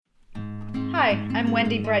Hi, I'm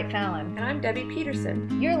Wendy Bright Fallon. And I'm Debbie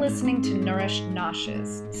Peterson. You're listening to Nourished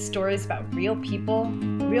Noshes, stories about real people,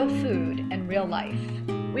 real food, and real life.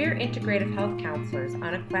 We're integrative health counselors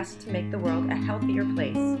on a quest to make the world a healthier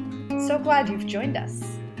place. So glad you've joined us.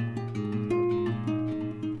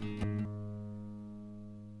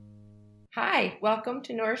 Hi, welcome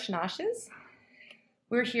to Nourished Noshes.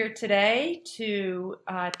 We're here today to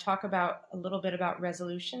talk about a little bit about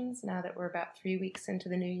resolutions now that we're about 3 weeks into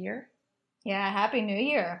the new year. Yeah, Happy New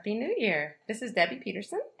Year. Happy New Year. This is Debbie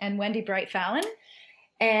Peterson. And Wendy Bright Fallon.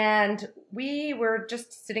 And we were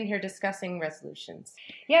just sitting here discussing resolutions.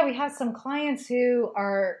 Yeah, we have some clients who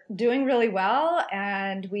are doing really well,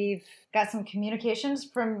 and we've got some communications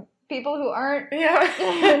from people who aren't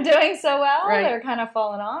doing so well. Right. They're kind of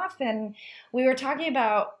falling off. And we were talking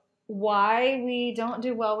about why we don't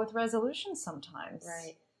do well with resolutions sometimes.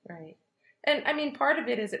 Right. And I mean, part of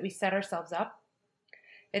it is that we set ourselves up.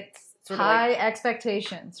 It's sort of high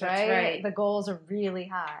expectations, right? That's right. The goals are really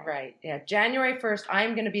high. Right. Yeah. January 1st,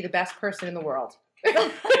 I'm going to be the best person in the world.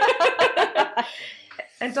 It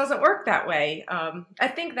doesn't work that way. I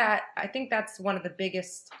think that's one of the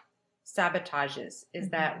biggest sabotages is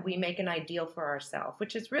that we make an ideal for ourselves,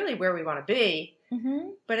 which is really where we want to be,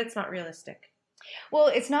 but it's not realistic. Well,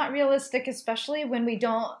 it's not realistic, especially when we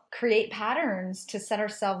don't create patterns to set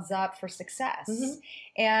ourselves up for success.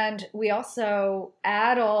 And we also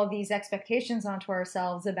add all these expectations onto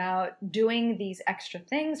ourselves about doing these extra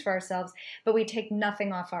things for ourselves, but we take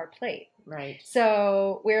nothing off our plate. Right.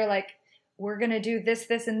 So we're like, we're going to do this,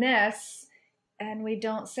 this, and this, and we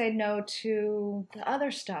don't say no to the other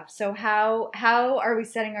stuff. So how are we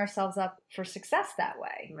setting ourselves up for success that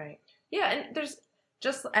way? Right. Yeah, and there's,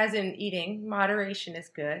 just as in eating, moderation is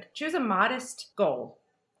good. Choose a modest goal.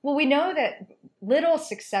 Well, we know that little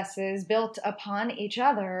successes built upon each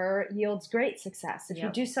other yields great success. If you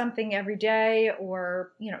do something every day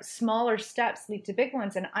or, smaller steps lead to big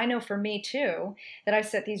ones. And I know for me too, that I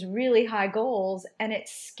set these really high goals and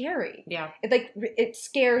it's scary. Yeah. It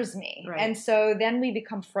scares me. Right. And so then we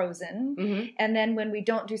become frozen. And then when we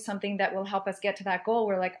don't do something that will help us get to that goal,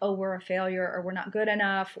 we're like, oh, we're a failure or we're not good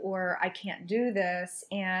enough or I can't do this.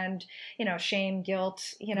 And, shame,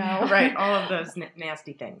 guilt, Right. All of those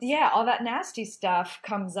nasty things. Yeah, all that nasty stuff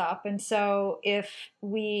comes up. And so if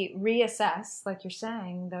we reassess, like you're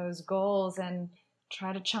saying, those goals and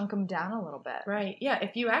try to chunk them down a little bit. Right. Yeah.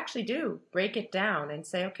 If you actually do break it down and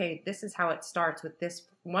say, okay, this is how it starts with this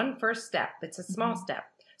one first step. It's a small step.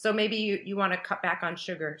 So maybe you want to cut back on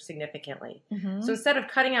sugar significantly. So instead of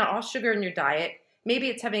cutting out all sugar in your diet, maybe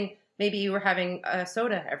you were having a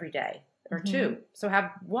soda every day or two. So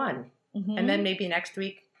have one. And then maybe next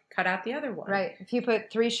week, cut out the other one. Right. If you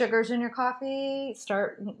put 3 sugars in your coffee,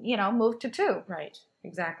 move to 2. Right.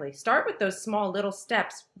 Exactly. Start with those small little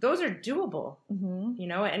steps. Those are doable, and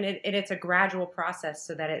it's a gradual process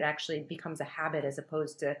so that it actually becomes a habit as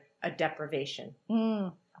opposed to a deprivation.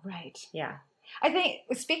 Right. Yeah. I think,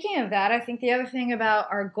 speaking of that, I think the other thing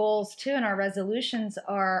about our goals too and our resolutions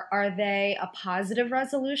are they a positive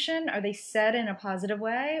resolution? Are they said in a positive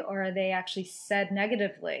way or are they actually said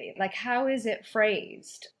negatively? Like, how is it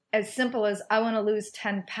phrased? As simple as I want to lose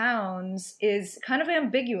 10 pounds is kind of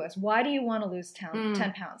ambiguous. Why do you want to lose 10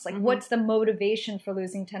 pounds? Like, what's the motivation for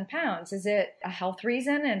losing 10 pounds? Is it a health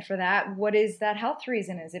reason? And for that, what is that health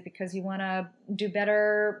reason? Is it because you want to do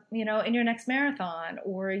better, in your next marathon?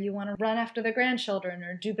 Or you want to run after the grandchildren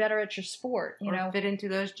or do better at your sport? Or fit into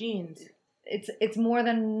those jeans. It's more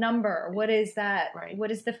than number. What is that? Right.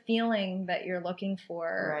 What is the feeling that you're looking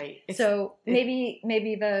for? Right. Maybe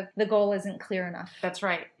the goal isn't clear enough. That's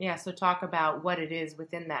right. Yeah. So talk about what it is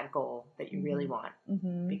within that goal that you really want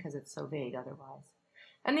because it's so vague otherwise.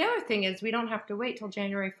 And the other thing is we don't have to wait till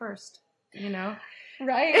January 1st,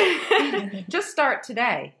 Right. Just start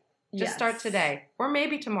today. Start today or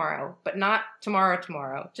maybe tomorrow, but not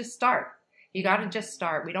tomorrow. Just start. You got to just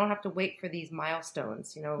start. We don't have to wait for these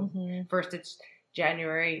milestones. First it's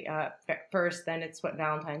January 1st, then it's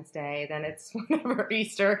Valentine's Day, then it's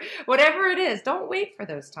Easter, whatever it is. Don't wait for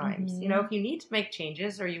those times. If you need to make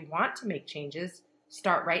changes or you want to make changes,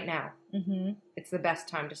 start right now. It's the best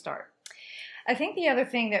time to start. I think the other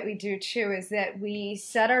thing that we do too is that we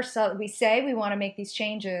say we want to make these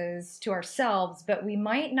changes to ourselves, but we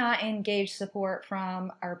might not engage support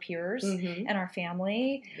from our peers and our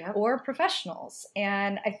family or professionals.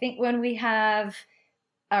 And I think when we have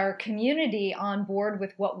our community on board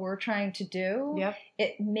with what we're trying to do,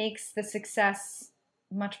 it makes the success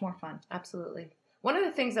much more fun. Absolutely. One of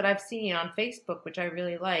the things that I've seen on Facebook, which I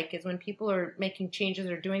really like, is when people are making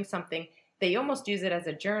changes or doing something, they almost use it as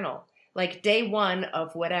a journal. like day one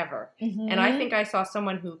of whatever. And I think I saw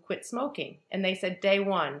someone who quit smoking, and they said, day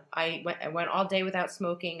one, I went all day without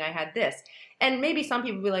smoking. I had this. And maybe some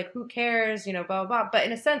people will be like, who cares, blah, blah, blah. But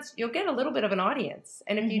in a sense, you'll get a little bit of an audience.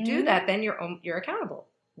 And if you do that, then you're accountable.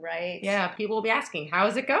 Right. Yeah. People will be asking, how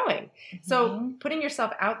is it going? So putting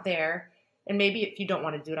yourself out there, and maybe if you don't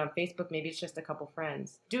want to do it on Facebook, maybe it's just a couple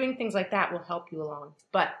friends. Doing things like that will help you along.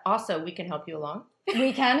 But also, we can help you along.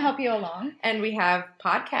 We can help you along. And we have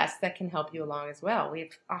podcasts that can help you along as well. We have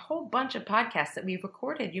a whole bunch of podcasts that we've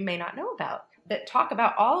recorded you may not know about that talk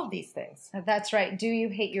about all of these things. That's right. Do You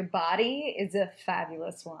Hate Your Body is a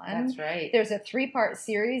fabulous one. That's right. There's a 3-part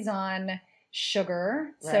series on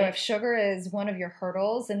sugar. Right. So if sugar is one of your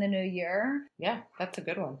hurdles in the new year. Yeah, that's a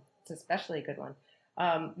good one. It's especially a good one.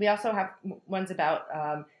 We also have ones about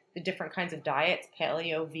the different kinds of diets,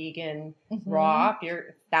 paleo, vegan, raw,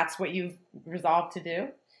 if that's what you've resolved to do.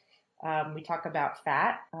 We talk about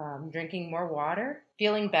fat, drinking more water,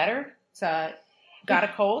 feeling better. Got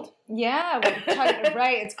a cold? Yeah,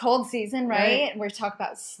 right. It's cold season, right? We talk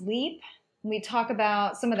about sleep. We talk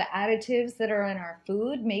about some of the additives that are in our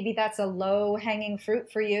food. Maybe that's a low-hanging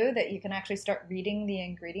fruit for you that you can actually start reading the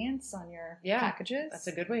ingredients on your packages. That's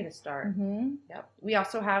a good way to start. Yep. We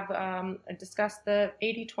also have discussed the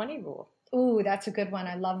 80-20 rule. Ooh, that's a good one.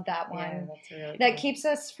 I love that one. Yeah, that's really that keeps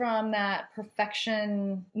us from that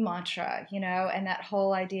perfection mantra, and that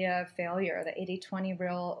whole idea of failure. The 80-20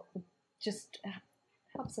 rule just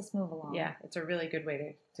helps us move along. Yeah, it's a really good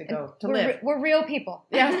way to go, to live. We're real people.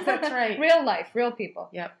 Yes, that's right. Real life, real people.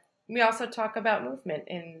 Yep. We also talk about movement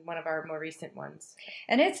in one of our more recent ones.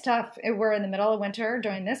 And it's tough. We're in the middle of winter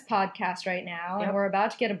doing this podcast right now, and we're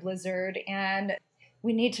about to get a blizzard, and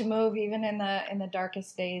we need to move even in the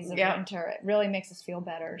darkest days of winter. It really makes us feel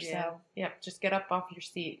better. Yeah. So just get up off your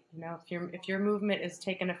seat. If your movement is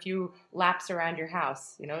taking a few laps around your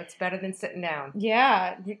house, it's better than sitting down.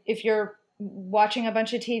 Yeah. If you're watching a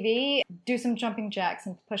bunch of TV, do some jumping jacks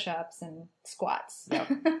and push-ups and squats. Yep.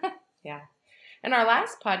 Yeah. And our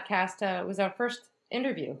last podcast was our first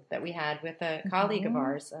interview that we had with a colleague of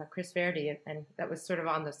ours, Chris Verdi, and that was sort of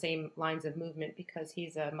on the same lines of movement because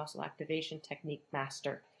he's a muscle activation technique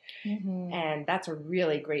master. And that's a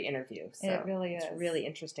really great interview. So it really is. It's really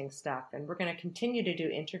interesting stuff. And we're going to continue to do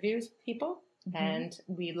interviews with people. And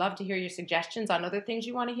we'd love to hear your suggestions on other things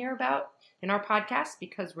you want to hear about in our podcast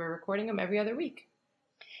because we're recording them every other week.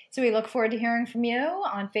 So we look forward to hearing from you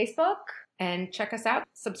on Facebook. And check us out.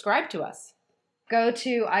 Subscribe to us. Go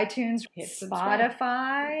to iTunes,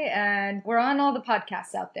 Spotify, and we're on all the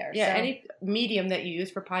podcasts out there. Yeah, any medium that you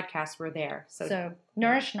use for podcasts, we're there. So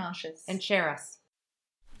nourish Noshes. And share us.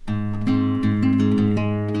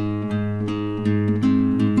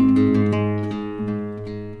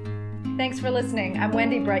 Thanks for listening. I'm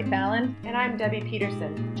Wendy Bright Fallon. And I'm Debbie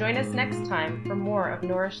Peterson. Join us next time for more of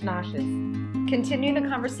Nourish Noshes. Continue the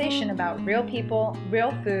conversation about real people,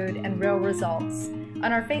 real food, and real results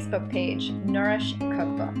on our Facebook page, Nourish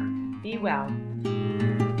Cookbook. Be well.